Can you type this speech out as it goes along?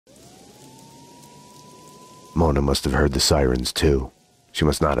Mona must have heard the sirens too. She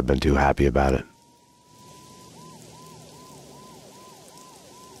must not have been too happy about it.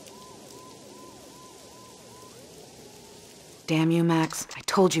 Damn you, Max. I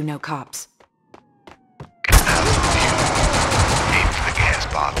told you no cops. Aim for the gas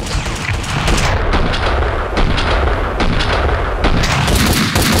bottles.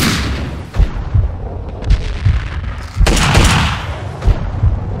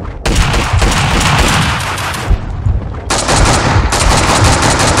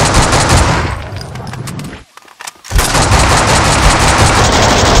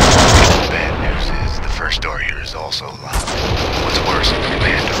 Bad news is the first door here is also locked. What's worse, the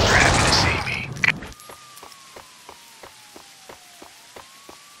commandos are happy to see me.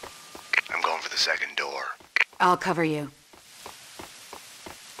 I'm going for the second door. I'll cover you.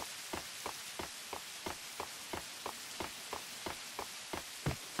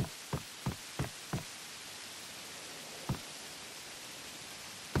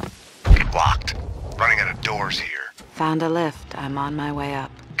 Locked. Running out of doors here. Found a lift. I'm on my way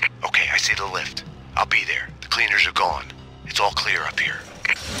up. Okay, I see the lift. I'll be there. The cleaners are gone. It's all clear up here.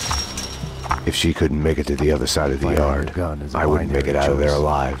 If she couldn't make it to the other side of the yard, I wouldn't make it out of there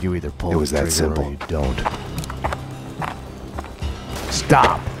alive. You either pull It was the that trigger simple. or you don't.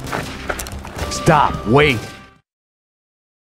 Stop! Stop! Wait!